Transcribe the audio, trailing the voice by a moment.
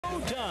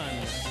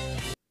done.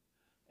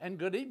 And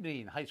good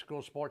evening, high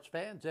school sports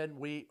fans, and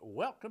we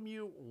welcome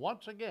you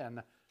once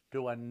again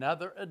to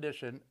another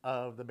edition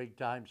of the Big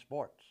Time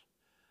Sports.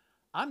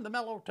 I'm the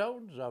mellow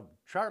tones of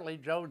Charlie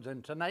Jones,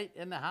 and tonight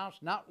in the house,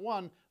 not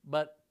one,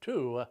 but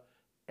two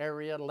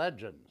area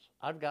legends.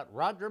 I've got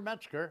Roger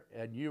Metzger,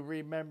 and you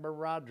remember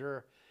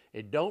Roger.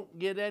 It don't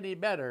get any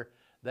better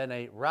than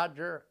a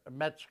Roger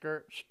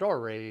Metzger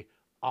story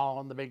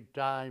on the Big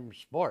Time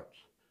Sports.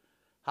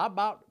 How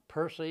about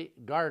Perci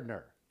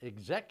Garner,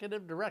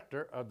 Executive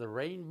Director of the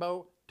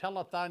Rainbow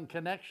Telethon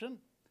Connection,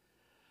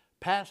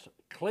 past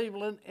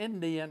Cleveland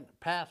Indian,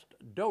 past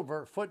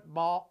Dover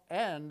football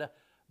and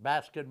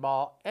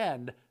basketball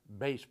and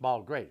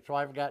baseball great. So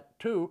I've got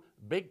two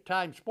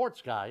big-time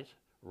sports guys.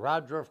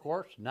 Roger, of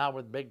course, now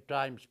with Big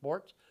Time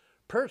Sports.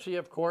 Perci,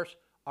 of course,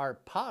 our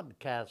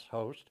podcast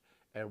host,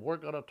 and we're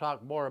going to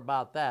talk more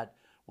about that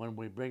when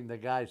we bring the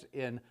guys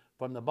in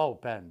from the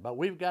bullpen. But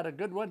we've got a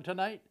good one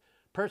tonight.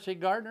 Perci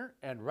Garner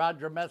and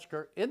Roger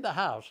Metzger in the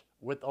house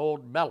with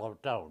old mellow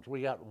tones.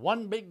 We got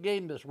one big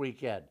game this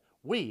weekend.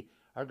 We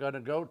are going to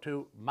go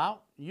to Mount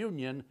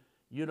Union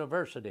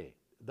University.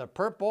 The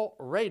Purple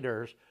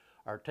Raiders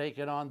are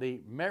taking on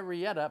the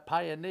Marietta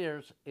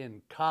Pioneers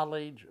in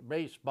college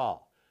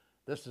baseball.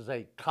 This is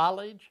a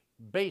college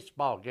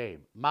baseball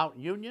game. Mount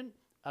Union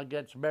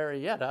against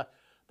Marietta.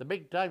 The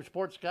Big Time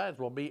Sports guys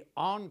will be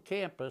on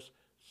campus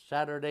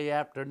Saturday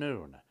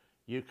afternoon.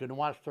 You can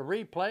watch the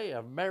replay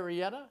of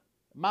Marietta,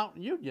 Mount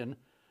Union,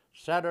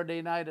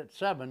 Saturday night at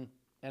 7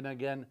 and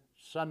again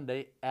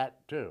Sunday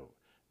at 2.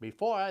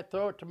 Before I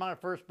throw it to my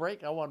first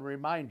break, I want to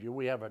remind you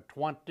we have a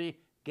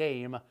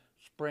 20-game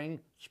spring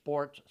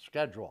sports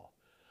schedule.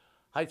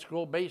 High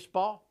school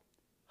baseball,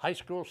 high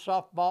school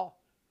softball,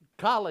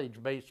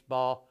 college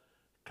baseball,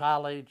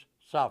 college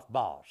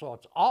softball. So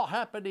it's all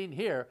happening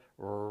here,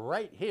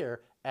 right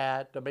here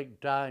at the Big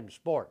Time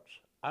Sports.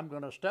 I'm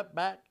going to step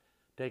back,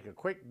 take a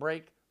quick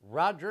break.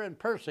 Roger and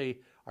Perci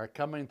are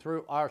coming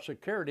through our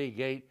security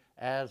gate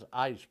as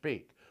I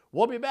speak.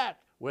 We'll be back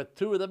with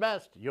two of the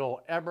best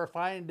you'll ever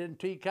find in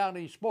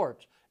T-County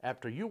sports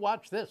after you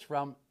watch this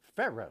from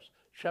Ferris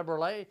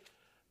Chevrolet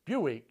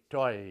Buick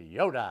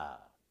Toyota.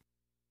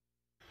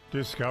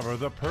 Discover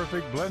the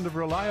perfect blend of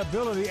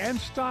reliability and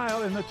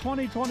style in the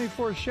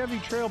 2024 Chevy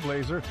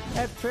Trailblazer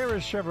at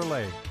Ferris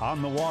Chevrolet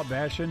on the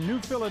Wabash in New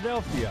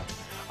Philadelphia.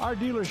 Our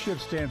dealership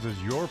stands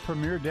as your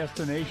premier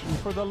destination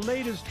for the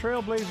latest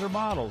Trailblazer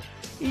models,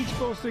 each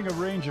boasting a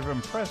range of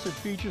impressive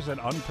features and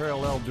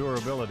unparalleled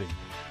durability.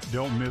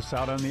 Don't miss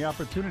out on the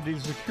opportunity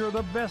to secure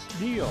the best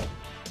deal.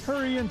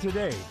 Hurry in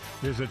today.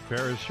 Visit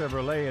Ferris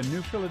Chevrolet in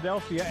New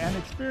Philadelphia and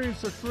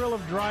experience the thrill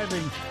of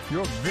driving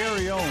your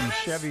very own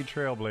Chevy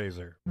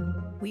Trailblazer.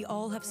 We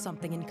all have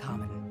something in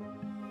common.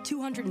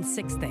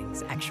 206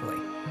 things, actually.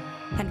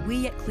 And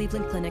we at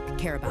Cleveland Clinic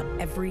care about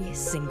every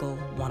single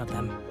one of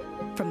them.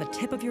 From the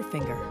tip of your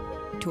finger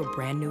to a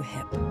brand new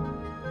hip.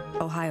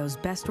 Ohio's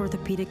best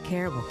orthopedic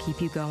care will keep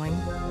you going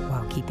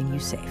while keeping you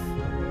safe.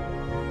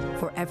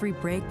 For every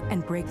break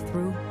and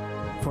breakthrough,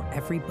 for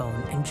every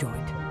bone and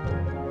joint,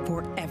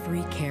 for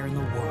every care in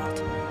the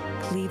world.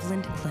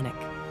 Cleveland Clinic.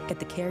 Get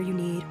the care you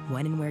need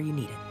when and where you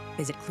need it.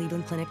 Visit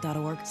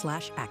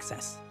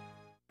clevelandclinic.org/access.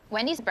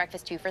 Wendy's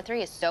breakfast 2 for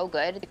 $3 is so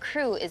good, the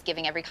crew is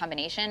giving every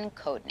combination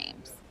code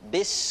names.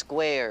 Bis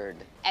squared.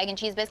 Egg and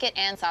cheese biscuit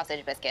and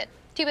sausage biscuit.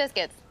 2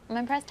 biscuits. I'm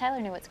impressed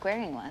Tyler knew what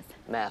squaring was.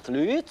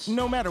 Mathletes.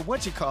 No matter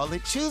what you call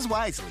it, choose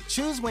wisely.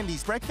 Choose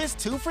Wendy's breakfast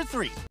 2 for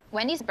 $3.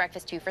 Wendy's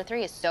breakfast 2 for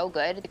 $3 is so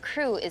good, the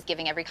crew is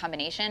giving every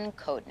combination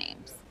code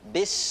names.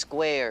 Bis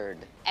squared.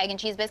 Egg and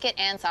cheese biscuit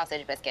and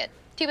sausage biscuit.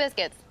 2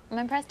 biscuits. I'm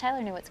impressed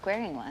Tyler knew what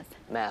squaring was.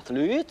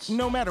 Mathletes.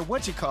 No matter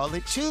what you call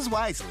it, choose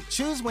wisely.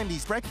 Choose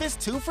Wendy's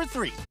breakfast 2 for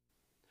 $3.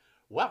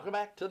 Welcome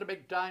back to the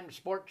Big Time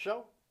Sports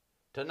Show.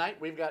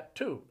 Tonight we've got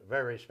two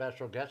very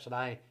special guests, and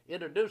I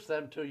introduced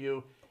them to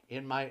you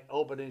in my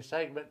opening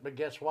segment, but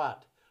guess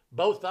what?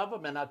 Both of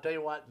them, and I'll tell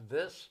you what,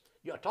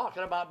 you're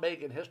talking about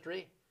making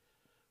history.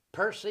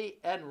 Perci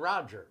and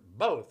Roger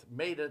both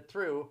made it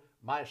through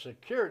my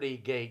security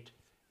gate,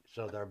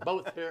 so they're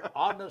both here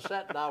on the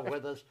set now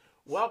with us.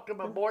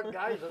 Welcome aboard,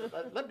 guys.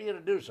 Let me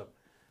introduce them.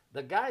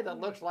 The guy that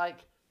looks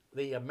like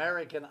the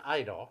American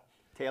Idol.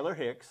 Taylor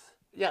Hicks.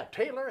 Yeah,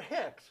 Taylor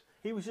Hicks.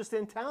 He was just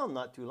in town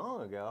not too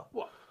long ago.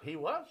 What? He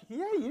was?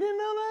 Yeah, you didn't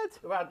know that?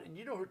 Well,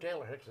 you know who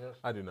Taylor Hicks is?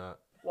 I do not.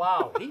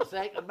 Wow. He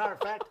sang, as a matter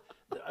of fact,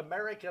 the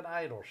American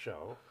Idol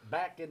show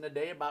back in the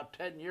day, about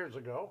 10 years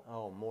ago.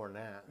 Oh, more than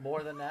that.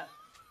 More than that.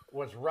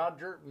 Was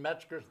Roger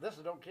Metzger's, this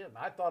is no kidding,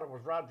 I thought it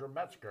was Roger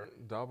Metzger.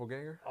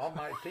 Doppelganger? On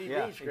my TV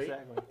Yeah, screen.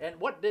 exactly. And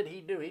what did he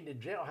do? He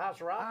did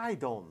Jailhouse Rock? I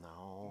don't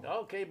know.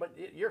 Okay, but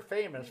you're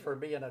famous for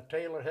being a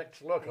Taylor Hicks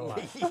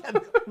lookalike. Yeah,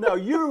 no,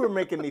 you were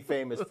making me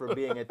famous for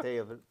being a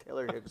Taylor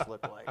Hicks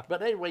lookalike.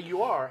 But anyway,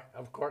 you are,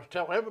 of course,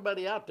 tell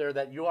everybody out there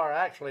that you are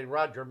actually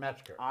Roger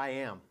Metzger. I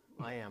am,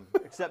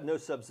 except no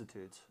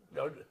substitutes.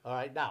 No, all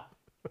right, now,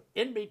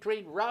 in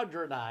between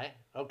Roger and I,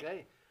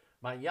 okay,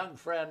 my young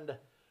friend,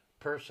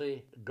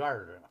 Perci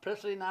Garner.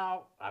 Perci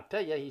now, I'll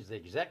tell you, he's the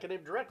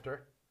executive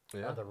director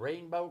of the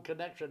Rainbow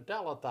Connection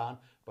Telethon,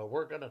 but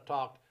we're going to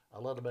talk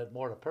a little bit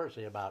more to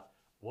Perci about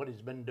what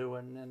he's been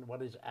doing and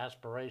what his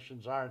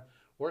aspirations are.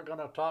 We're going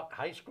to talk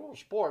high school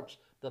sports,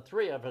 the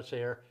three of us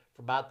here,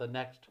 for about the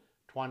next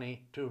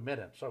 22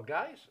 minutes. So,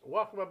 guys,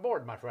 welcome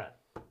aboard, my friend.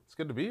 It's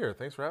good to be here.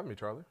 Thanks for having me,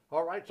 Charlie.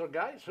 All right, so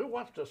guys, who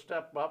wants to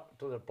step up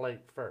to the plate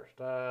first?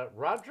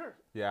 Roger?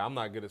 Yeah, I'm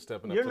not good at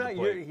stepping You're up to not. the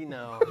plate. You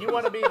know. You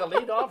want to be the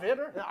leadoff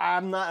hitter?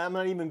 I'm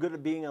not even good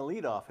at being a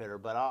leadoff hitter,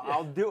 but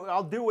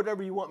I'll do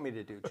whatever you want me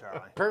to do,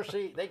 Charlie.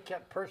 Perci, they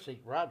kept Perci.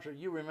 Roger,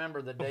 you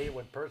remember the day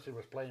when Perci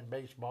was playing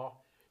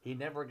baseball? He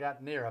never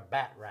got near a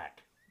bat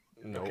rack.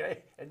 Nope. Okay,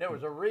 and there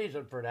was a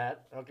reason for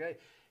that. Okay,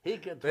 he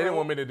could. They didn't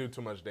want me to do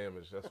too much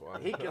damage. That's why.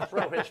 He can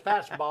throw his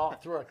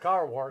fastball through a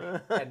car wash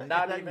and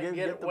not even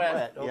get it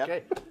wet. Yep.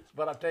 Okay,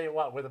 but I'll tell you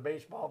what, with a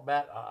baseball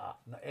bat,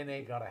 it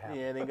ain't gonna happen.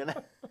 Yeah, it ain't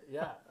gonna.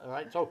 Yeah. All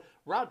right. So,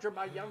 Roger,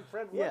 my young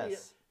friend, what do you?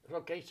 Yes.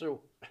 Okay,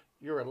 so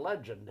you're a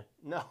legend.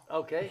 No.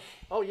 Okay.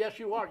 Oh, yes,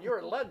 you are. You're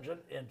a legend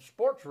in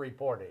sports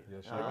reporting.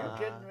 Yes, you Are you are.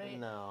 kidding me?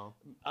 No.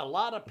 A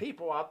lot of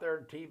people out there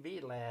in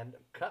TV land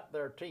cut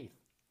their teeth.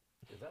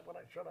 Is that what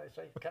should I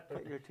say? Cut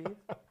Your teeth?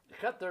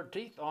 cut their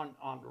teeth on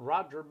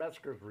Roger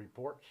Metzger's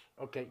reports.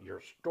 Okay,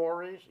 your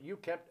stories. You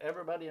kept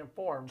everybody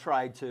informed.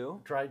 Tried to.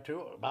 Tried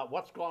to about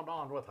what's going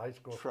on with high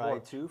school Tried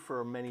sports. to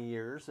for many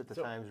years at the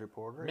So, Times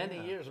Reporter. Many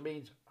yeah. years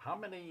means how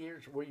many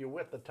years were you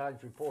with the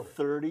Times Reporter?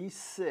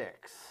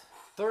 36.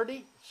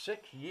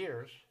 36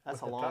 years.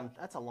 That's a with the long. Ti-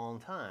 That's a long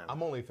time.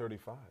 I'm only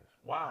 35.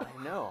 Wow.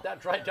 I know.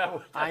 That's right.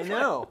 I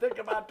know. Think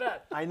about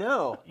that. I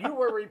know. You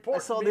were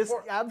reporting I saw this.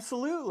 before.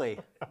 Absolutely.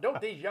 Don't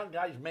these young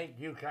guys make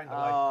you kind of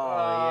like,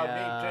 Oh,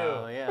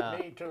 me too, yeah.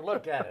 me too.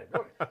 Look at it.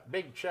 Look,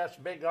 big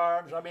chest, big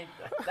arms. I mean,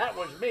 that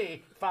was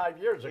me 5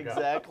 years ago.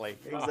 Exactly.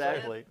 You know what I'm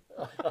Exactly.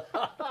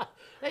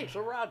 Hey,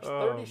 so Rod,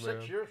 Oh, 36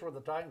 man. years with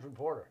the Times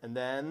Reporter. And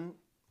then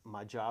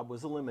my job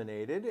was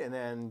eliminated, and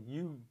then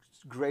you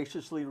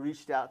graciously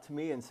reached out to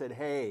me and said,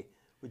 "Hey,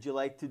 would you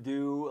like to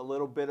do a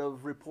little bit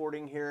of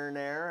reporting here and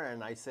there?"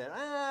 And I said,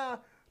 I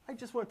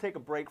just want to take a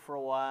break for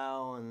a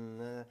while.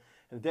 And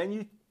then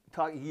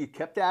you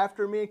kept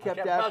after me, kept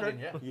after bugging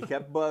you. You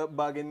kept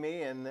bugging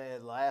me. And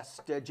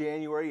last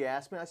January, you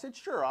asked me. I said,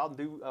 "Sure, I'll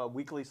do a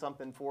weekly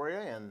something for you."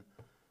 And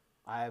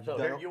I've So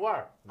done here you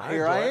are.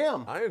 Here I enjoy it.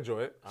 am. I enjoy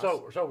it.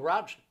 So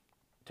Rod,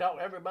 tell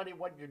everybody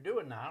what you're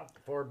doing now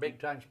for Big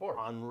Time Sports.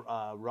 On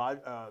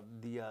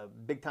the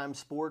Big Time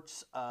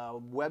Sports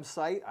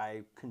website,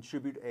 I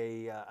contribute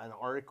an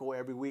article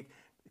every week,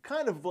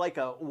 kind of like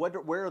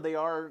where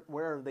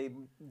are they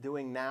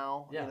doing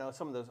now? Yeah. You know,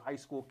 some of those high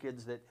school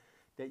kids that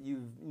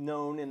you've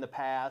known in the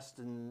past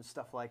and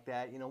stuff like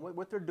that. You know,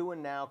 what they're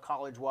doing now,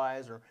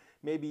 college-wise, or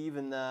maybe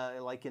even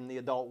like in the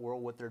adult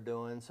world, what they're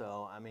doing.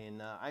 So, I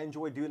mean, I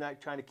enjoy doing that,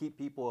 trying to keep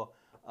people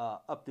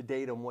up to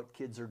date on what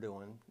kids are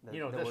doing. You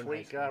know, this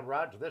week,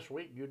 Rod, this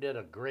week you did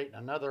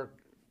another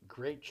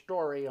great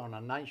story on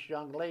a nice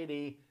young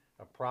lady,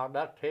 a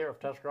product here of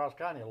Tuscarawas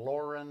County,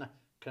 Lauren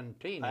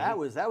Contini.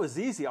 That was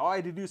easy. All I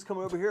had to do is come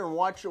over here and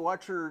watch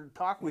her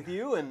talk with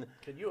you. And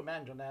Can you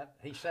imagine that?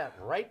 He sat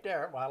right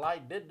there while I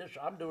did this.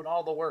 I'm doing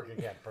all the work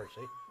again,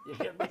 Perci. You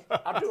get me?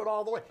 I'm doing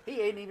all the way. He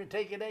ain't even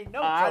taking any notes.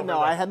 I over know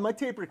there. I had my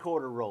tape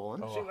recorder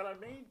rolling. See what I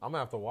mean? I'm going to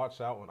have to watch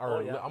that one. Or Oh,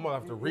 yeah. I'm going to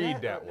have to read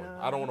that one.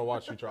 I don't want to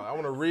watch you try. I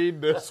want to read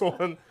this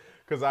one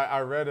because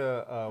I read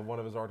one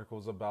of his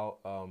articles about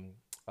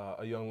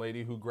a young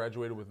lady who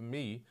graduated with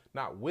me,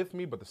 not with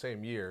me, but the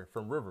same year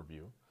from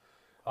Riverview.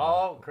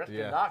 Oh, Kristen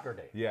yeah.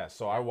 Doherty. Yeah,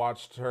 so I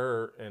watched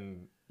her,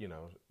 and you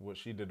know what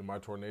she did to my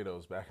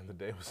tornadoes back in the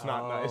day was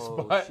not nice.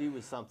 But she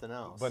was something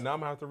else. But now I'm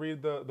gonna have to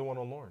read the one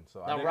on Lauren.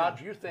 So Now,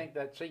 Rod, you think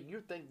that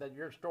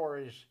your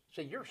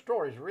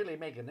stories really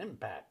make an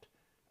impact.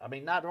 I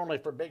mean, not only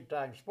for Big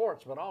Time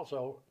Sports, but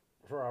also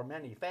for our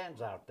many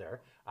fans out there.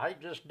 I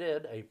just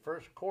did a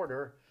first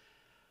quarter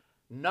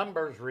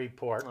numbers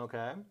report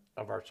Okay.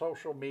 of our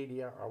social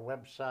media, our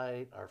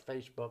website, our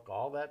Facebook,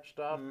 all that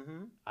stuff.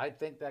 I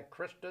think that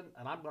Kristen,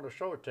 and I'm going to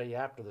show it to you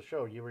after the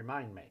show, you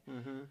remind me.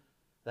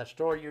 That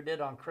story you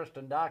did on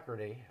Kristen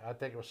Doherty, I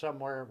think it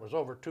was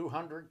over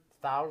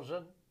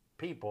 200,000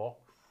 people.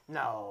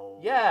 No.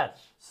 Yes,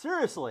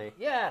 Seriously.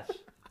 yes,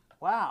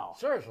 Wow.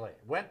 seriously,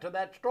 went to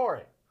that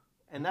story.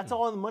 And that's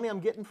all the money I'm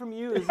getting from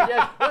you? Is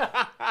Yes,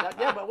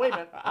 yeah, but wait a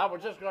minute, I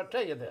was just going to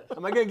tell you this.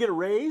 Am I going to get a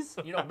raise?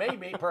 You know,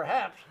 maybe,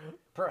 perhaps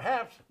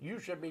you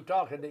should be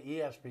talking to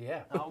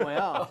ESPN. Oh,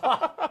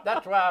 well.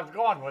 That's where I was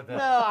going with this.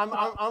 No,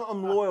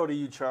 I'm loyal to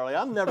you, Charlie.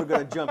 I'm never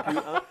going to jump you.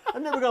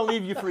 I'm never going to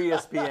leave you for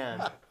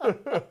ESPN.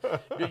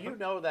 Do you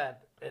know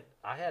that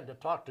I had to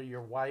talk to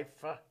your wife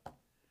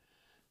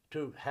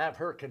to have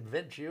her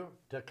convince you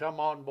to come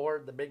on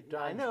board the Big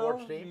I Time know.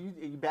 Sports team?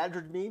 You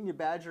badgered me and you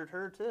badgered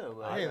her, too.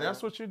 But, Hey,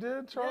 that's what you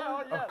did,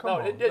 Charlie? Yeah, Oh, come no,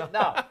 on. it did.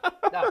 Now,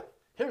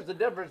 here's the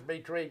difference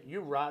between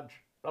you, Raj,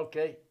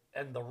 okay,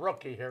 and the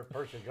rookie here,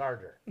 Perci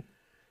Garner.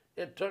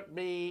 It took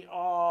me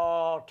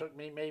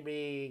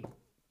maybe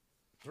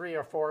 3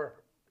 or 4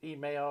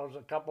 emails,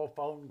 a couple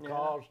phone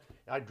calls.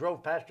 I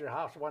drove past your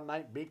house one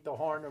night, beat the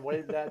horn and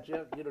waved at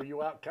you. You know,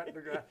 you out cutting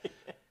the grass.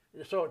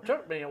 So it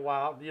took me a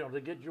while,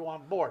 to get you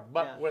on board.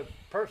 But Yeah. with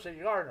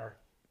Perci Garner,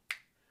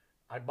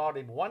 I bought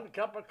him 1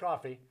 cup of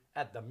coffee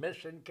at the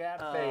Mission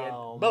Cafe,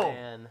 Oh, and boom,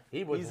 man.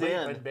 he was He's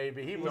leaving, in.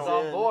 baby. He He's was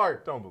on in.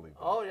 board. Don't believe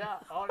that. Oh yeah,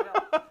 oh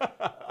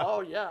yeah,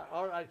 oh yeah.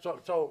 All right.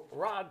 So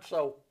Rod,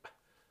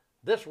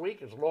 this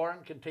week is Lauren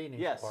Contini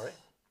Yes. for it.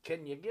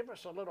 Can you give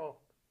us a little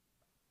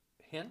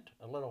hint,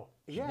 a little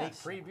Yes.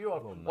 sneak preview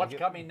of Little what's nugget.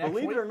 coming next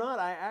Believe week? it or not,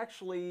 I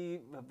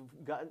actually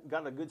have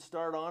gotten a good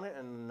start on it,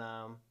 and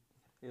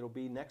it'll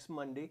be next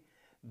Monday.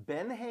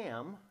 Ben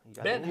Ham. You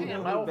gotta Ben know Ham,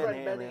 who my old Ben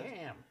friend Ham Benny is.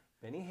 Ham.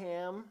 Benny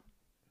Ham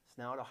is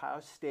now at Ohio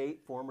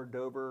State, former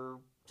Dover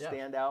Yeah.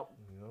 standout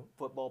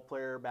football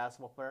player,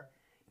 basketball player.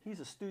 He's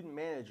a student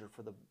manager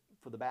for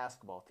the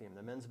basketball team,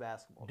 the men's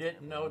basketball team.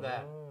 Didn't know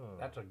that.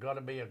 That's going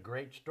to be a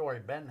great story.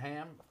 Ben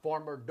Ham,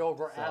 former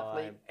Dover So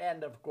athlete,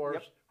 and of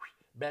course,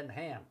 Ben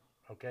Ham,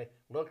 okay,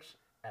 looks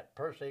at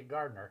Perci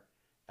Garner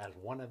as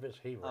one of his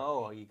heroes.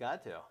 Oh, you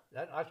got to.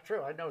 That's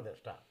true. I know this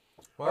stuff.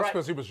 Well, that's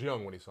because he was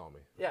young when he saw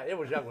me. Yeah, it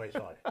was young when he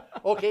saw it.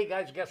 Okay,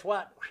 guys, guess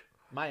what?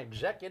 My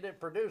executive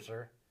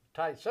producer,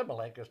 Ty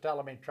Similek, is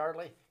telling me,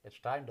 Charlie, it's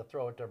time to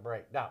throw it to a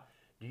break. Now,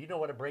 do you know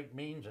what a break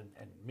means in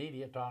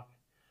media talk?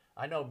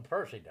 I know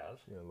Percy does.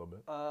 Yeah, a little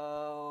bit.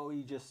 Oh,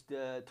 you just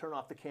turn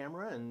off the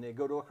camera and they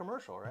go to a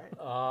commercial, right?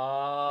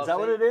 Is Is that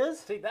what it is?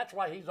 See, that's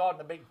why he's on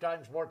the big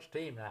time sports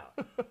team now.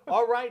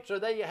 All right, so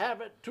there you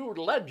have it. 2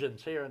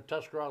 legends here in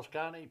Tuscarawas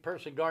County,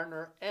 Perci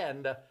Garner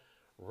and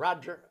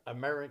Roger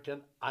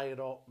American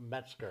Idol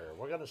Metzger.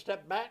 We're going to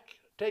step back,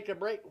 take a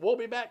break. We'll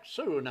be back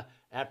soon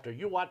after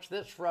you watch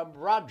this from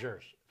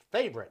Roger's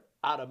favorite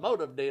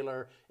automotive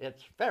dealer.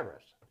 It's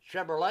Ferris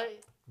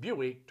Chevrolet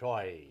Buick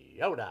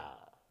Toyota.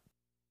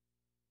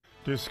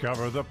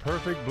 Discover the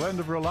perfect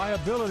blend of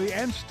reliability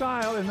and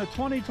style in the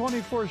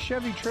 2024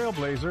 Chevy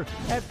Trailblazer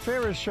at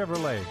Ferris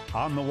Chevrolet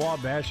on the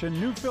Wabash in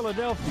New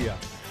Philadelphia.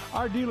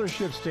 Our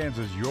dealership stands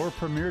as your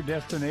premier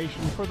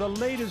destination for the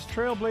latest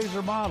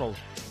Trailblazer models,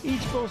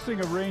 each boasting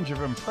a range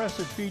of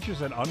impressive features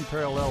and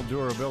unparalleled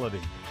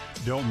durability.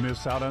 Don't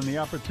miss out on the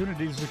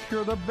opportunity to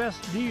secure the best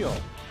deal.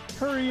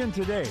 Hurry in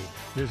today.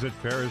 Visit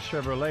Ferris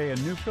Chevrolet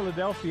in New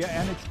Philadelphia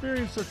and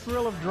experience the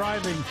thrill of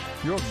driving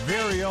your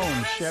very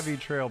own Chevy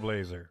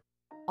Trailblazer.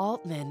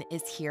 Altman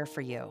is here for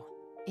you,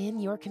 in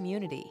your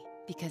community,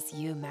 because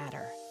you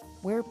matter.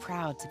 We're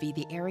proud to be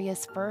the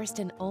area's first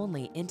and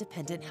only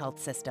independent health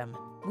system.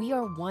 We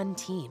are one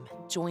team,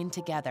 joined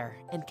together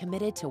and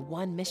committed to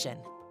one mission,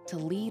 to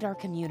lead our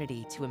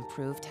community to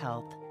improved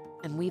health.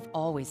 And we've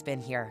always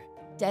been here,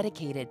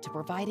 dedicated to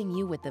providing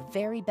you with the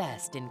very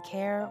best in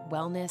care,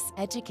 wellness,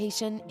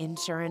 education,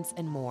 insurance,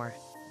 and more.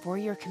 For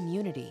your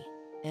community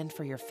and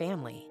for your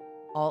family,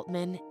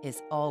 Altman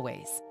is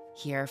always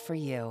here for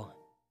you.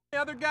 The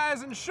other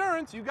guy's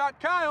insurance, you got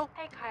Kyle.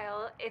 Hey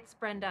Kyle, it's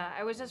Brenda.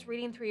 I was just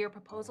reading through your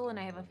proposal and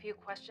I have a few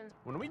questions.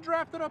 When we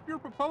drafted up your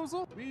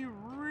proposal, we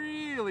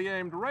really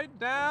aimed right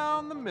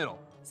down the middle.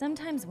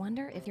 Sometimes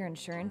wonder if your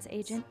insurance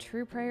agent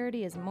true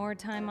priority is more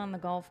time on the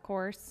golf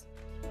course.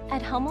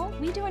 At Hummel,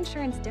 we do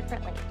insurance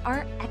differently.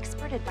 Our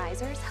expert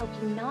advisors help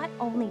you not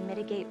only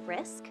mitigate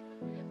risk,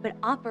 but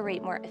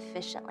operate more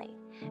efficiently,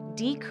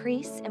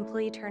 decrease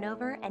employee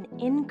turnover, and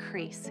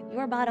increase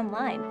your bottom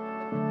line.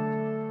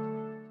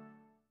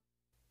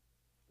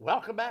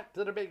 Welcome back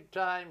to the Big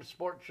Time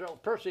Sports Show.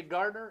 Perci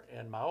Garner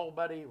and my old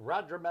buddy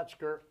Roger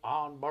Metzger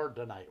on board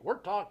tonight. We're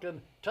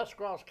talking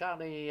Tuscarawas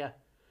County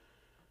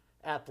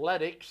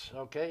athletics,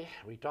 okay?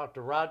 We talked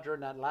to Roger in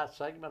that last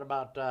segment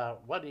about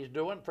what he's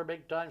doing for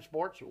Big Time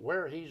Sports,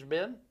 where he's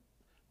been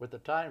with the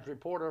Times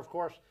Reporter, of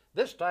course.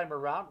 This time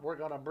around, we're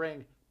going to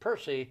bring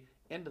Perci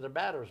into the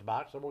batter's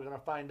box, and we're going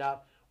to find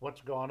out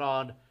what's going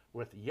on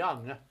with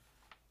young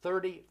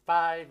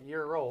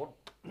 35-year-old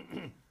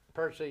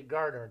Perci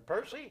Garner. And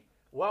Perci,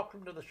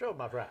 welcome to the show,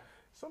 my friend.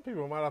 Some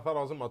people might have thought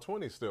I was in my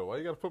 20s still. Why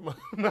you got to put my...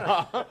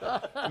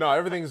 No,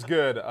 everything's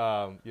good.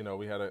 You know,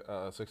 we had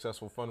a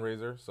successful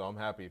fundraiser, so I'm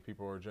happy.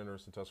 People were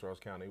generous in Tuscarawas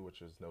County,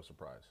 which is no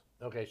surprise.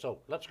 Okay, so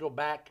let's go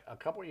back a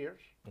couple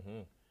years.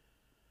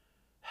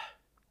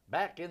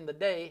 Back in the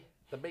day,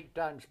 the Big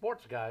Time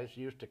Sports guys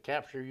used to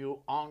capture you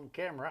on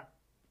camera,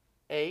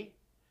 A,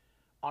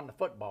 on the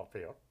football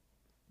field,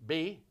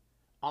 B,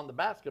 on the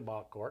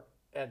basketball court,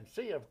 and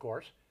C, of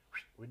course,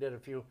 we did a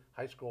few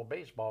high school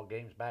baseball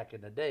games back in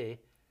the day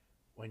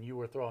when you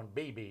were throwing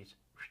BBs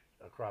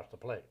across the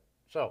plate.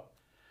 So,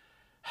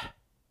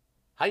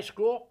 high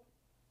school,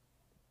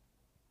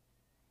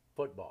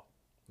 football.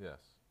 Yes.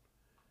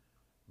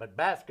 But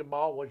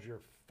basketball was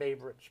your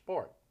favorite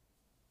sport.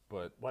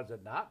 But was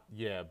it not?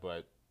 Yeah,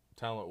 but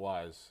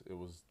talent-wise, it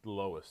was the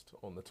lowest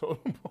on the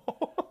totem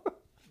pole.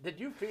 Did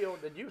you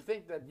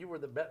think that you were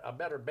a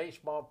better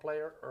baseball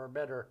player or a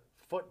better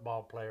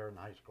football player in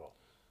high school?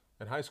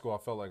 In high school, I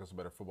felt like I was a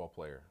better football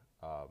player.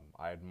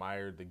 I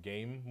admired the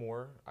game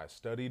more. I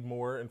studied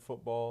more in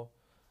football.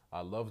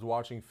 I loved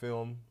watching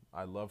film.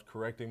 I loved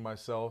correcting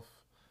myself.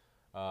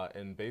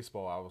 In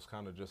baseball, I was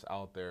kind of just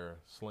out there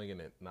slinging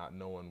it, not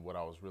knowing what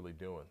I was really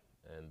doing.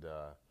 And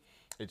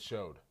it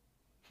showed.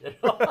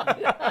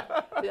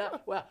 Yeah,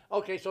 well,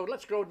 okay, so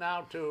let's go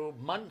now to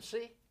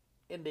Muncie,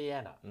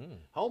 Indiana,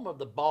 home of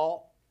the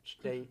Ball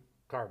State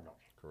Cardinals.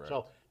 Correct.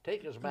 So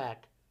take us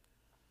back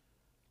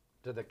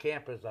to the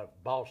campus of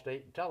Ball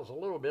State and tell us a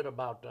little bit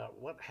about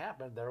what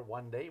happened there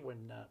one day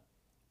when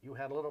you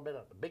had a little bit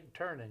of a big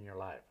turn in your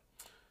life.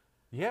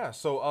 Yeah,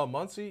 so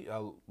Muncie,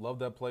 I love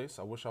that place.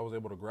 I wish I was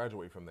able to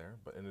graduate from there,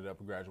 but ended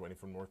up graduating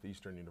from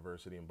Northeastern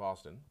University in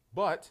Boston.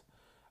 But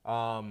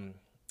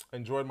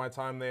enjoyed my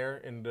time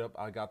there.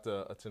 I got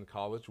to attend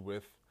college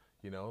with,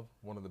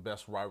 one of the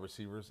best wide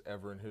receivers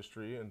ever in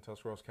history in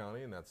Tuscarawas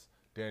County, and that's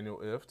Daniel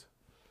Ift.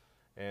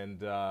 And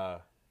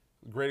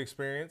great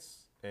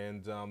experience.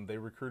 And they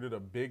recruited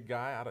a big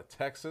guy out of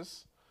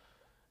Texas.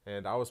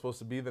 And I was supposed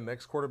to be the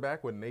next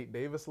quarterback when Nate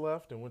Davis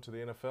left and went to the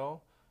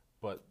NFL,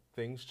 but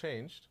things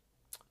changed.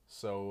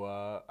 So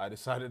I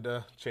decided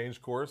to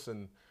change course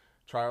and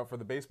try out for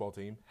the baseball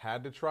team.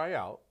 Had to try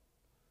out,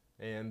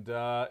 and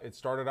it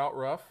started out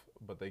rough,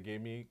 but they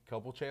gave me a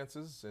couple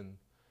chances, and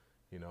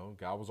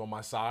God was on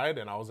my side,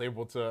 and I was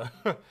able to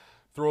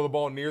throw the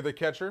ball near the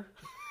catcher,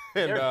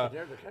 and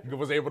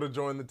was able to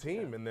join the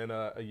team. And then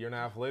a year and a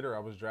half later, I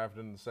was drafted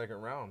in the second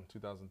round,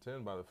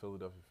 2010, by the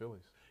Philadelphia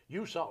Phillies.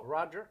 You saw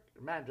Roger.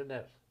 Imagine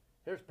this.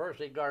 Here's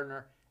Perci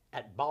Garner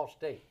at Ball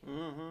State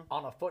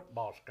on a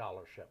football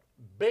scholarship.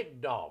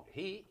 Big dog.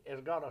 He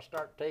is going to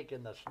start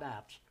taking the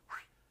snaps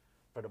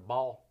for the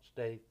Ball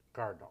State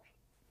Cardinals.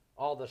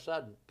 All of a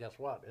sudden, guess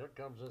what? Here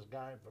comes this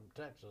guy from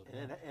Texas.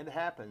 And it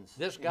happens.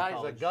 This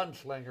guy's a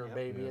gunslinger,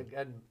 baby.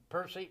 Yeah. And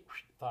Perci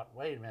thought,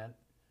 wait a minute.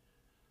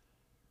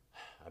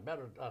 I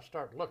better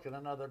start looking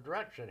another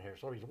direction here.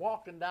 So he's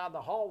walking down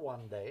the hall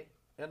one day,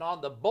 and on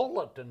the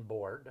bulletin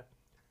board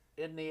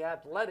in the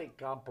athletic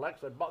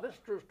complex, and this is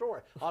a true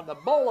story, on the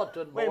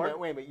bulletin board.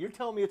 Wait a minute. You're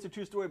telling me it's a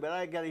true story, but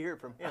I got to hear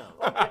it from him.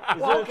 Okay.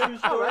 Is that a true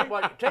story? Right,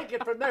 well, take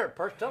it from there,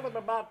 Percy. Tell him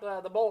about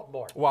the bulletin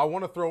board. Well, I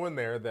want to throw in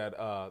there that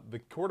the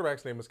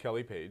quarterback's name was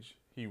Kelly Page.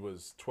 He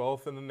was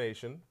 12th in the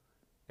nation,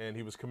 and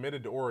he was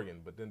committed to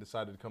Oregon, but then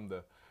decided to come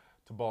to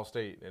Ball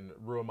State and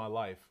ruin my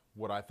life,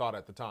 what I thought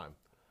at the time.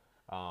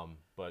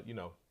 But,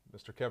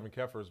 Mr. Kevin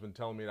Keffer has been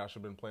telling me that I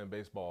should have been playing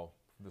baseball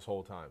this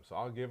whole time. So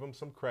I'll give him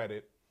some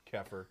credit,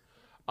 Keffer.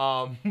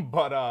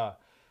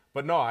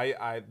 But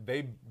no,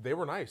 they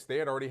were nice. They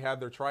had already had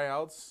their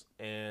tryouts,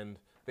 and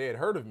they had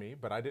heard of me,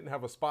 but I didn't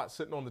have a spot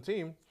sitting on the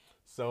team.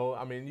 So,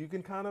 I mean, you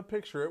can kind of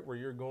picture it where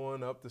you're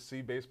going up to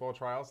see baseball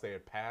tryouts. They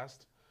had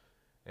passed,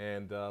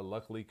 and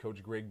luckily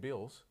Coach Greg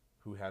Beals,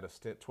 who had a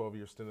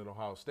 12-year stint at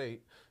Ohio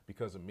State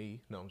because of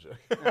me. No, I'm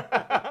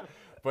joking.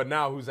 But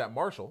now who's at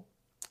Marshall,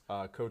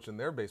 coaching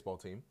their baseball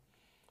team.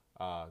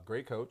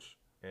 Great coach,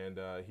 and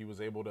he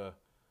was able to,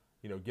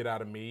 get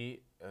out of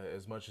me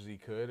as much as he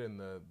could in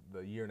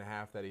the year and a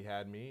half that he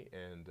had me.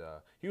 And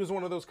he was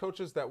one of those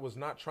coaches that was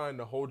not trying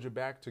to hold you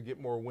back to get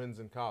more wins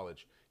in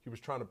college. He was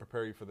trying to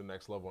prepare you for the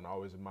next level, and I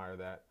always admire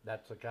that.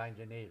 That's the kind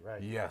you need,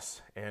 right?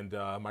 Yes, and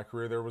my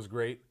career there was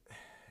great,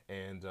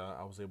 and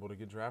I was able to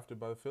get drafted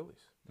by the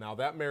Phillies. Now,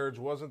 that marriage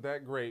wasn't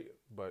that great,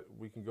 but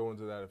we can go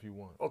into that if you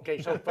want.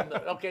 Okay,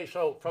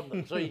 so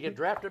so you get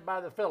drafted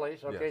by the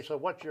Phillies. Okay, yes. So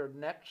what's your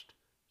next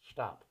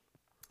stop?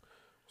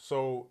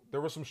 So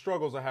there were some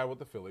struggles I had with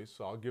the Phillies,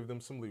 so I'll give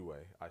them some leeway.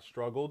 I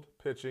struggled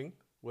pitching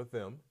with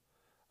them,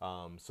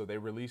 so they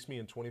released me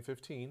in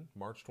 2015,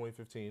 March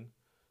 2015.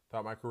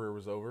 Thought my career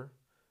was over.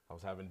 I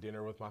was having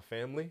dinner with my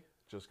family,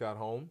 just got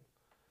home,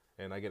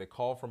 and I get a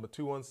call from a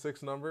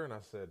 216 number, and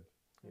I said,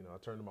 I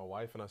turned to my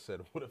wife and I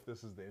said, what if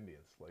this is the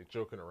Indians, like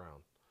joking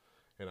around?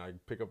 And I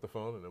pick up the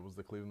phone, and it was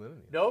the Cleveland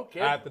Indians. No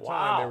kidding. At the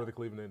time, they were the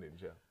Cleveland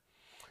Indians, yeah.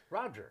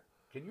 Roger,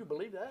 can you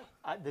believe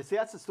that? See,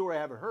 that's the story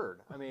I haven't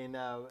heard. I mean,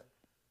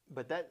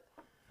 but that.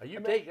 Are you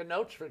taking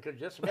notes? Because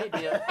this may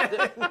be a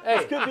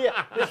this could be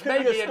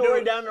a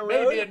story down the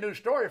road. Maybe a new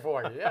story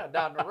for you, yeah,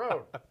 down the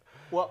road.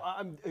 Well,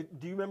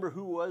 do you remember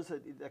who was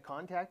that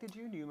contacted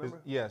you? Do you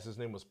remember? Yes, his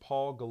name was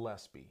Paul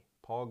Gillespie.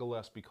 Paul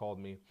Gillespie called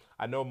me.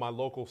 I know my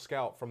local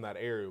scout from that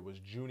area was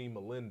Junie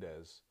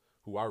Melendez,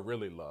 who I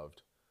really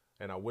loved,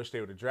 and I wish they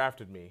would have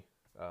drafted me.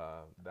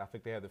 I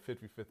think they had the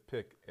 55th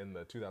pick in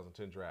the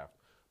 2010 draft.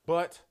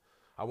 But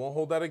I won't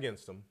hold that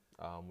against them.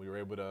 We were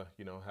able to,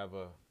 have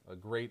a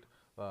great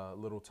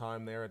little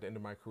time there at the end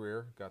of my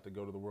career. Got to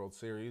go to the World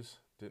Series.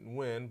 Didn't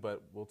win,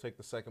 but we'll take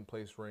the second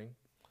place ring.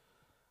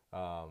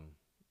 That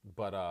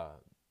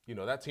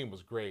team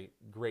was great.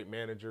 Great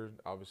manager,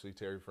 obviously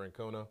Terry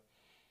Francona,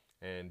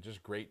 and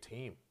just great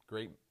team.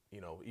 Great,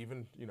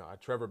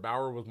 Trevor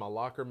Bauer was my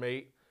locker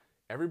mate.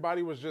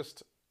 Everybody was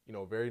just,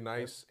 very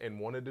nice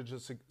and wanted to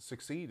just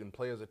succeed and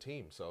play as a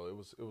team. So it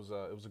was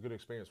a good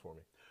experience for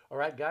me. All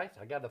right, guys,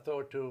 I got to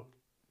throw it to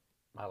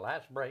my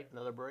last break.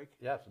 Another break?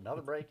 Yes,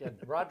 another break. And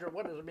Roger,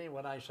 what does it mean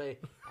when I say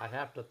I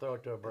have to throw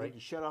it to a break?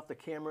 You shut off the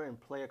camera and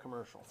play a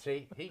commercial.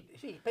 See, he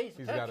pays attention.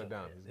 He's got it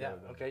down.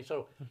 Okay,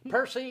 so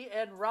Percy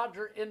and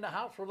Roger in the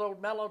house with those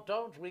mellow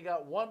tones. We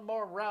got one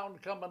more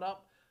round coming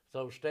up,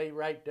 so stay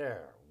right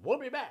there. We'll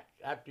be back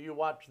after you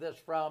watch this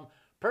from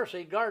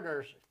Perci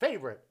Garner's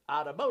favorite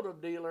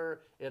automotive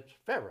dealer. It's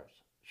Ferris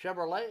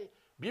Chevrolet.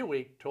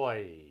 Buick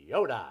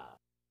Toyota.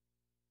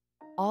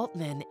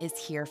 Altman is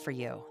here for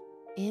you,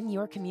 in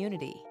your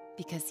community,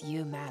 because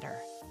you matter.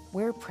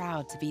 We're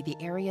proud to be the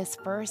area's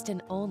first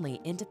and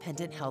only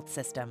independent health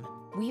system.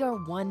 We are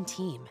one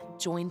team,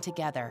 joined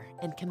together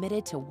and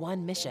committed to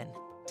one mission,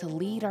 to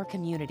lead our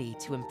community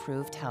to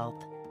improved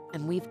health.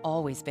 And we've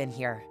always been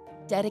here,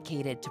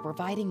 dedicated to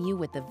providing you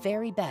with the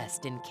very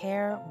best in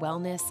care,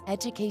 wellness,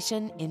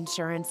 education,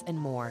 insurance, and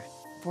more.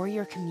 For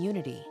your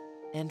community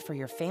and for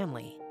your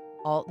family,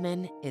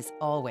 Altman is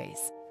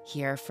always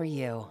here for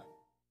you.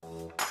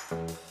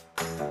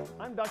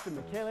 I'm Dr.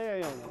 Michele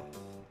Ione.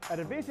 At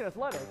Advancing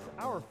Athletics,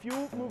 our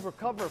Fuel, Move,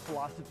 Recover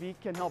philosophy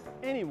can help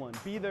anyone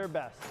be their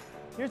best.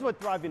 Here's what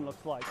thriving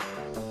looks like.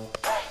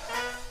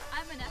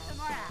 I'm an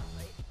FMR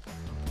athlete.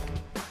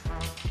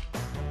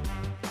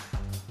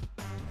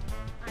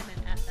 I'm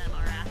an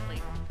FMR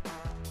athlete.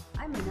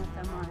 I'm an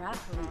FMR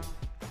athlete.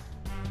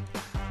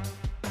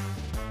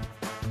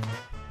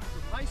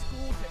 From high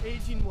school to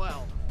aging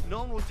well, no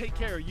one will take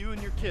care of you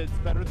and your kids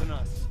better than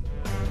us.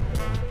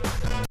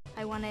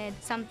 I wanted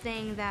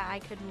something that I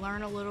could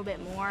learn a little bit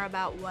more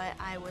about what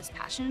I was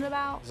passionate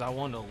about. Because I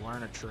wanted to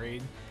learn a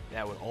trade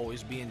that would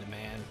always be in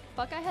demand.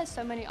 Buckeye has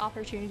so many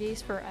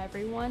opportunities for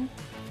everyone.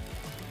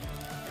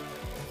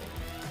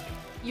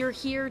 You're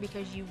here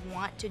because you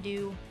want to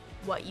do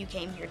what you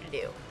came here to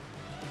do.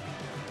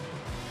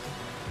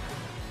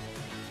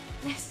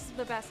 This is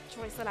the best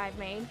choice that I've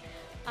made.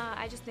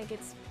 I just think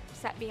it's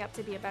set me up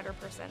to be a better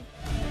person.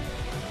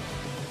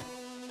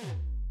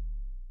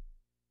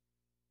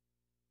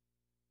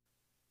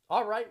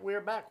 All right,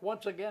 we're back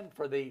once again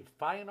for the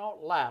final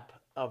lap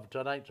of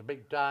tonight's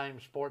big time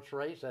sports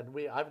race, and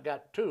I've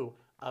got two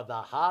of the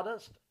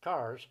hottest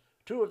cars,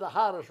 two of the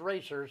hottest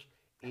racers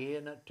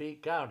in T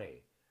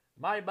County.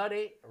 My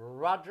buddy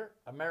Roger,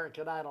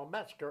 American Idol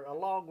Metzger,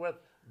 along with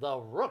the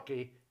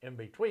rookie in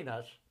between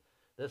us.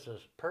 This is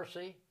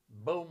Perci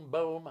Boom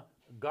Boom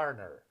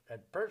Garner.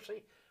 And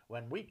Perci,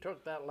 when we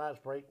took that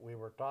last break, we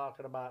were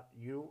talking about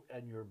you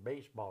and your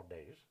baseball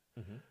days.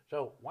 Mm-hmm.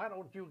 So why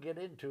don't you get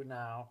into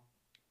now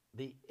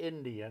the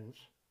Indians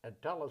and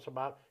tell us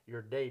about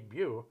your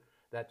debut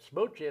that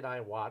Smoochie and I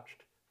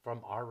watched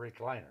from our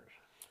recliners.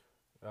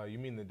 You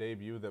mean the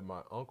debut that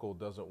my uncle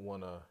doesn't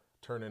want to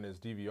turn in his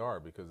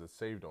DVR because it's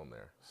saved on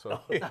there. So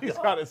he's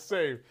got it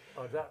saved.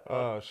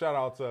 Shout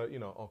out to,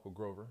 Uncle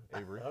Grover,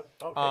 Avery.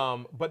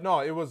 Okay. But no,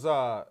 it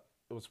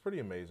was pretty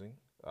amazing.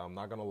 I'm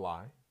not going to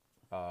lie.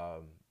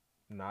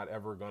 Not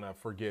ever going to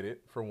forget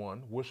it, for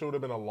one. Wish it would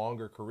have been a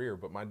longer career,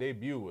 but my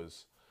debut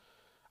was,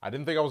 I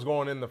didn't think I was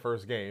going in the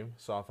first game,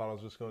 so I thought I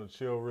was just going to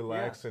chill,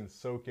 relax, and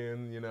soak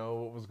in,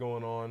 what was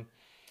going on.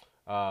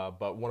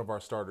 But one of our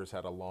starters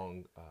had a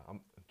long,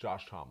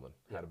 Josh Tomlin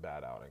had a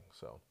bad outing.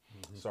 So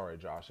sorry,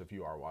 Josh, if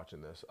you are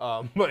watching this.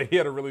 But he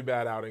had a really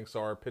bad outing,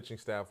 so our pitching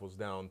staff was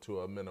down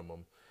to a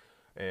minimum.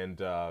 And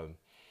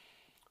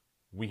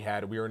we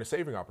were in a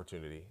saving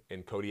opportunity.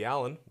 And Cody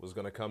Allen was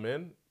going to come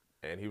in,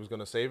 and he was going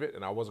to save it,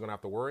 and I wasn't going to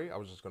have to worry. I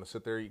was just going to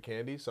sit there, eat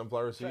candy,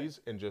 sunflower seeds,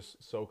 and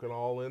just soak it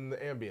all in the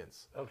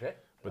ambience. Okay.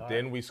 But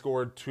then we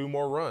scored 2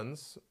 more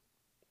runs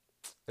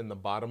in the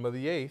bottom of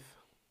the 8th.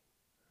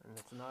 And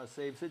it's not a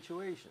save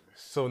situation.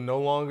 So no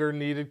longer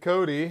needed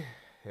Cody,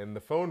 and the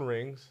phone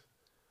rings,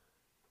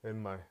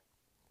 and I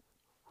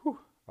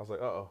was like,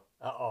 uh-oh.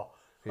 Uh-oh.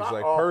 He's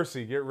like,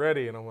 Percy, get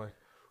ready. And I'm like,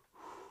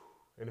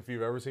 and if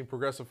you've ever seen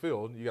Progressive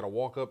Field, you got to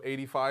walk up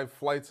 85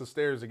 flights of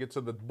stairs to get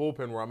to the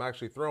bullpen where I'm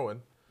actually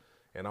throwing.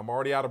 And I'm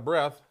already out of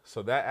breath,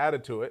 so that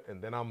added to it.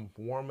 And then I'm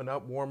warming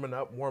up.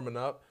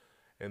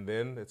 And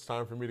then it's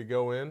time for me to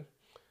go in.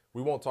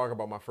 We won't talk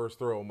about my first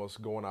throw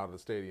almost going out of the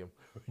stadium.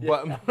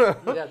 But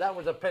yeah, that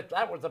was a pitch.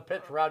 That was a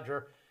pitch,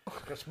 Roger.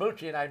 Because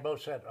Smoochie and I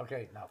both said,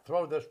 okay, now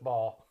throw this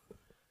ball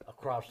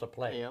across the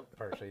plate,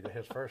 Percy, to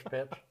his first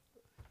pitch.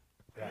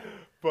 Yeah.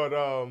 But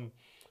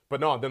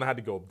no, then I had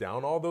to go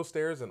down all those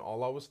stairs, and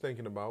all I was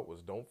thinking about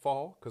was don't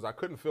fall, because I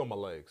couldn't feel my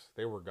legs.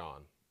 They were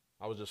gone.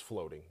 I was just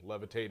floating,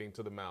 levitating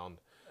to the mound.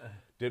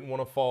 Didn't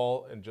want to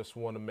fall and just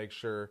want to make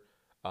sure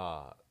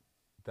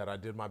that I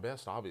did my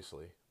best,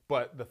 obviously.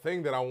 But the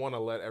thing that I want to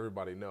let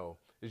everybody know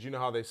is,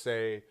 how they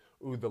say,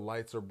 ooh, the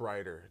lights are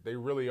brighter. They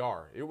really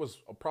are. It was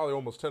probably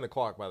almost 10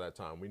 o'clock by that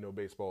time. We know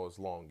baseball is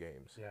long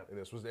games. Yeah. And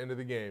this was the end of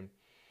the game.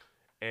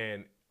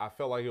 And I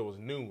felt like it was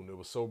noon. It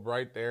was so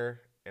bright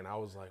there. And I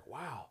was like,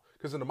 wow.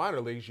 Because in the minor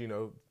leagues,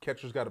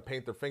 catchers got to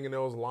paint their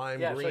fingernails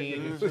lime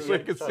green so you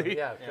can see.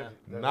 Yeah,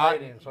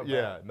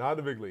 not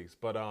the big leagues.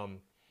 But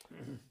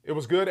it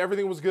was good.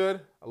 Everything was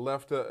good. I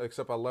left,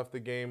 except I left the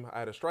game. I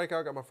had a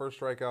strikeout, got my first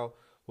strikeout,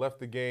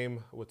 left the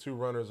game with 2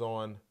 runners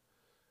on.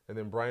 And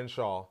then Brian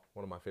Shaw,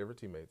 one of my favorite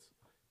teammates,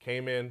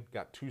 came in,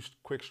 got 2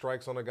 quick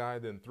strikes on a guy,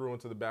 then threw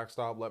into the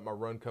backstop, let my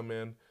run come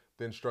in,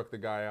 then struck the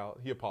guy out.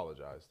 He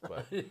apologized.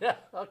 But yeah,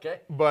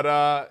 okay. But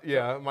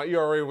my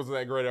ERA wasn't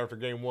that great after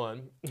game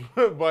 1,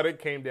 but it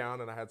came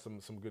down, and I had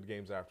some good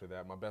games after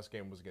that. My best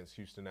game was against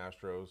Houston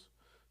Astros,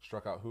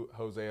 Struck out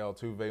Jose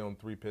Altuve on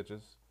 3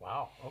 pitches.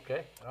 Wow.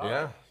 Okay. All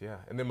yeah, right. yeah.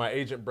 And then my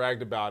agent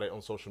bragged about it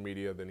on social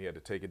media. Then he had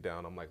to take it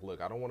down. I'm like, look,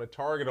 I don't want a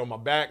target on my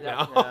back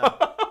now.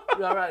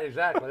 Yeah, right.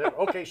 Exactly.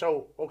 Okay.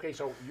 So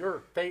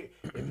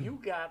if you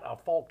got a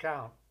full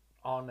count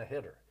on the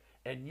hitter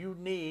and you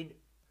need,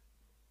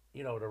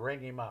 to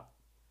ring him up,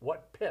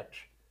 what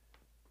pitch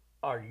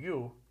are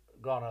you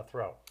gonna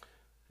throw?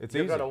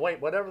 You're gonna wait.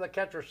 Whatever the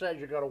catcher says,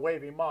 you're gonna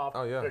wave him off.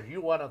 Oh, yeah. Because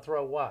you want to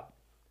throw what?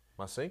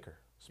 My sinker.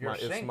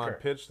 It's my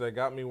pitch that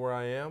got me where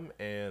I am,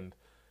 and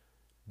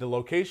the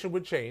location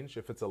would change.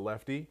 If it's a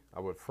lefty, I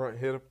would front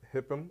hit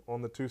him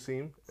on the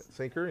 2-seam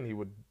sinker, and he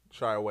would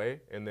shy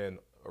away. And then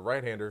a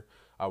right-hander,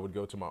 I would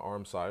go to my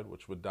arm side,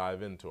 which would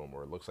dive into him,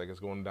 where it looks like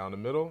it's going down the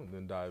middle, and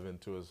then dive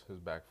into his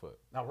back foot.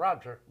 Now,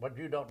 Roger, what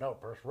you don't know,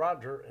 Percy,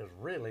 Roger is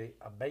really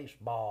a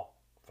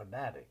baseball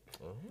fanatic.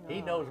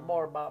 He knows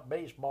more about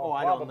baseball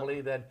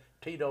probably than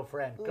Tito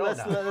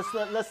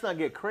Francona. Let's not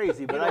get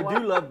crazy, but I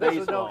do love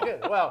baseball. No kid.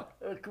 Well,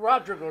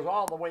 Roger goes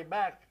all the way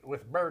back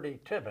with Bertie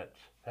Tibbetts.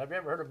 Have you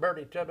ever heard of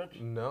Bertie Tibbetts?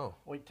 No.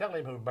 Well, tell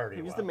him who Bertie was.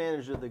 He was the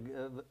manager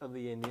of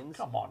the Indians.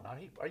 Come on now.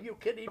 Are you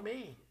kidding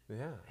me?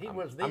 Yeah. He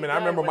was the I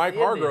remember Mike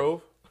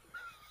Hargrove.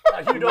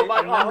 You know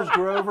Mike Hargrove?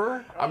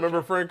 Grover? I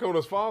remember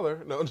Francona's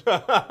father. No.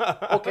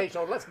 Okay,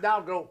 so let's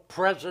now go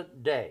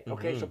present day.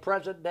 Okay, so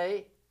present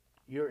day,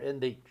 you're in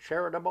the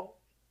charitable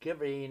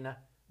giving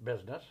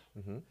business.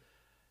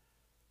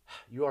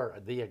 You are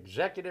the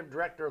executive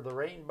director of the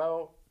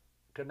Rainbow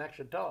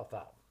Connection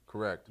Telethon.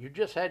 Correct. You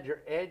just had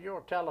your annual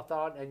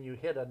telethon and you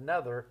hit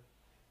another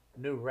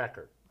new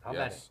record. How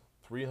many?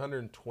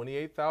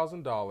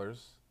 $328,000,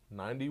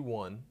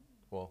 91.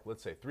 Well,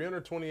 let's say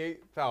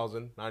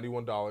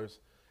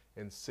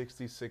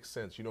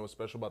 $328,091.66. You know what's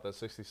special about that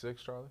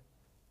 66, Charlie?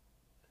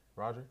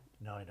 Roger?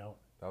 No, I don't.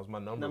 That was my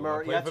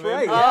number. That's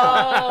right. Oh,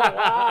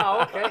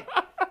 wow. Okay.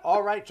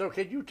 All right. So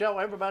can you tell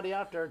everybody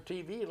out there in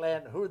TV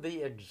land who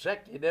the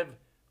executive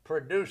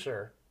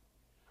producer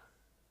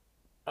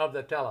of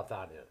the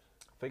telethon is?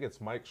 I think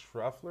it's Mike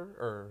Schruffler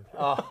or.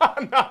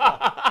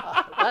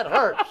 That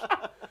hurts.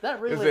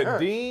 That really hurts. Is it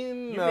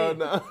Dean?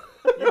 No.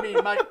 You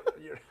mean Mike?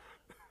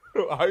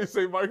 How you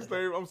say Mike's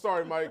name? I'm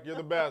sorry, Mike. You're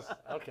the best.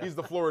 Okay. He's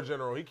the floor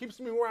general. He keeps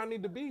me where I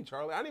need to be,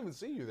 Charlie. I didn't even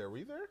see you there. Were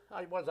you there?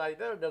 Was I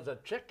there? Does a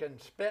chicken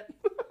spit?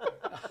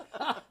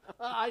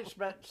 I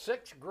spent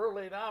 6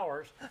 grueling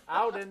hours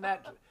out in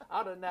that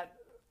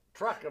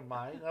truck of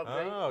mine.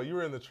 Okay. Oh, you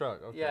were in the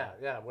truck. Okay.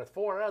 Yeah, with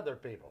 4 other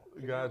people.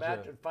 Can you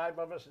imagine 5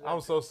 of us? I'm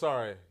so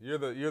sorry. You're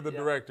the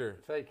director.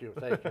 Thank you.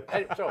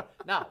 Hey, so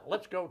now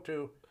let's go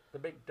to the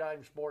Big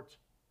Time Sports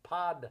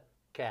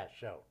podcast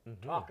show.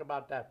 Talk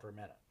about that for a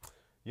minute.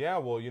 Yeah,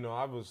 well,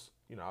 I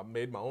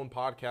made my own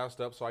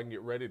podcast up so I can get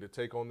ready to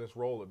take on this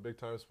role at Big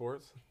Time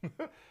Sports.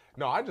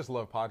 No, I just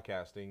love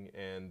podcasting,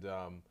 and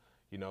a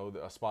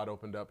spot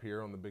opened up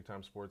here on the Big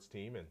Time Sports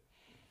team, and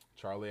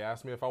Charlie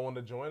asked me if I wanted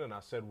to join, and I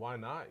said, why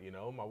not?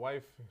 My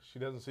wife, she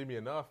doesn't see me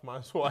enough. Might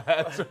as well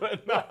add to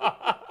it.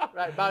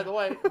 Right. By the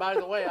way,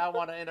 I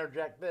want to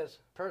interject this.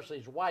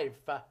 Percy's wife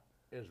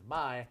is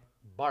my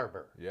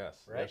barber.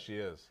 Yes, right? Yes, she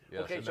is.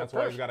 Yes, okay, and so that's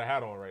why he's got a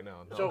hat on right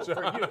now. No, so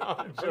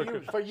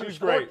for you, she's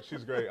great.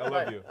 She's great. I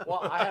love you.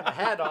 Well, I have a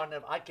hat on.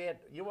 I can't.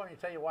 You want me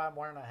to tell you why I'm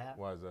wearing a hat?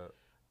 Why is that?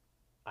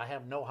 I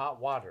have no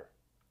hot water.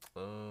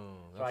 Oh,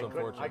 that's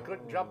unfortunate. I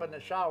couldn't jump in the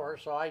shower,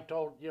 so I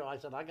told I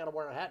said I got to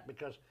wear a hat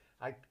because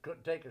I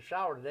couldn't take a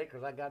shower today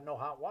because I got no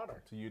hot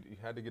water. So you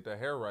had to get the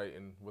hair right,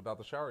 and without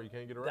the shower, you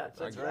can't get it right.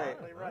 That's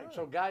exactly right.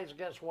 So guys,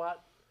 guess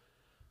what?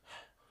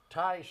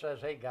 Ty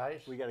says, "Hey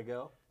guys, we got to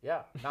go."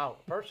 Yeah. Now,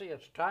 Percy,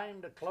 it's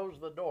time to close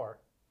the door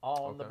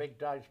on the Big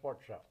Time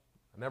Sports Show.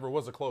 I never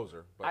was a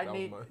closer, but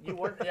you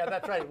weren't. Yeah,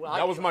 that's right. Well,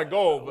 that was my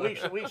goal.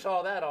 But. We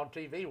saw that on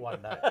TV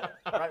one night,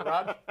 right,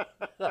 Rod?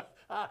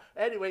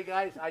 Anyway,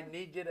 guys, I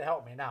need you to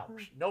help me now.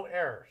 No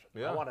errors.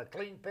 Yeah. I want a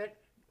clean pick,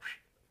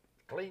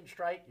 clean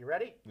strike. You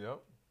ready?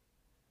 Yep.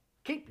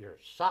 Keep your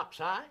socks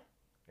high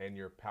and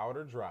your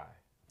powder dry.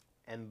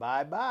 And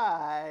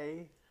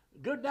bye-bye.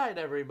 Good night,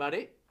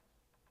 everybody.